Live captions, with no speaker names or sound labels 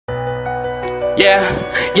Yeah,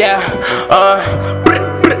 yeah,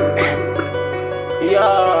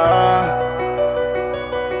 yeah.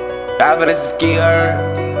 After this is gear,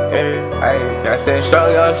 I said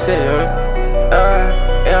strong your shit,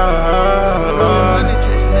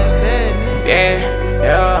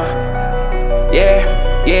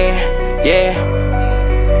 yeah, yeah.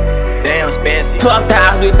 Damn, Spancy. 12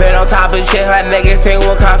 times we been on top of shit. Like niggas take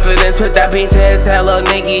with confidence. Put that beat to his head, little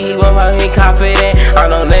nigga, he won't he confident. I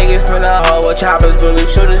know niggas from the hole with choppers really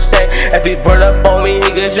shouldn't stay. If he burn up on me, he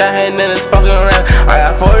get shot hand in his fucking rap. I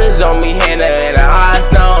got 40s on me, hand in the eyes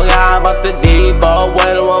now. Yeah, I'm about the D ball,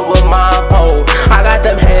 when the one with my pole. I got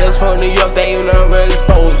them haters from New York, they even really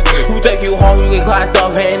exposed. You think you home, you get clocked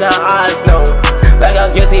up, and the eyes know. Like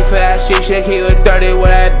I'm guilty for that shit, keep it 30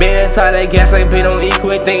 with that bitch. Inside that gas, like bitch don't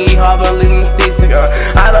equal, think he hard, but leaving seasick.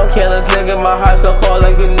 I don't kill this nigga, my heart so cold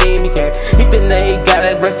like you need me, can't. He think that he got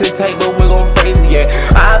that breast to take, but we gon' freeze it, yeah.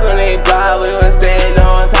 I been a blind, we gon' stand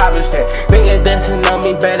on top of shit. Nigga dancing on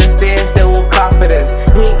me, better stand still with confidence.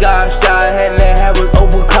 He got shot, and that head was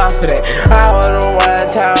overconfident. I wanna run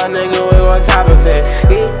town, nigga, we on top of it.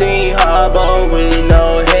 He think he hard, but we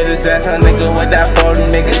know hitters. That's a nigga with that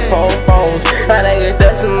 40 niggas, 4 phones. That nigga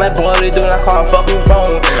dancing like boy, they do not call fucking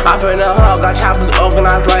phone. I finna hug, got choppers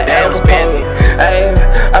organized like Al Capone. Ayy,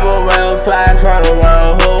 I'm a real flash, run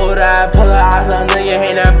around, hold that. Pull her eyes on nigga,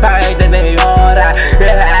 ain't that bang, then they all that.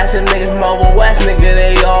 Yeah, ass them niggas mobile west, nigga,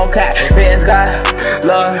 they all cat. Bitch got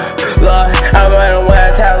love, I'm running with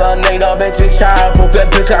a tell a nigga, no bitch is shot. Put that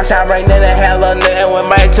bitch got shot right in the hell of nigga, went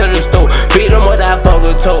right to the stool. Beat him with that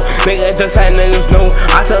fucking toe. Nigga, just ain't niggas new.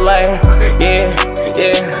 I said like, yeah.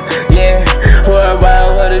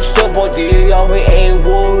 Around with a strip on the y'all, we ain't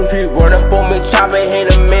wood. If you run up on me, chop it,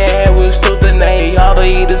 hit a man, we still the name, y'all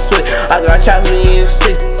be eat a switch. I got chopped me in the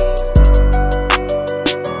street.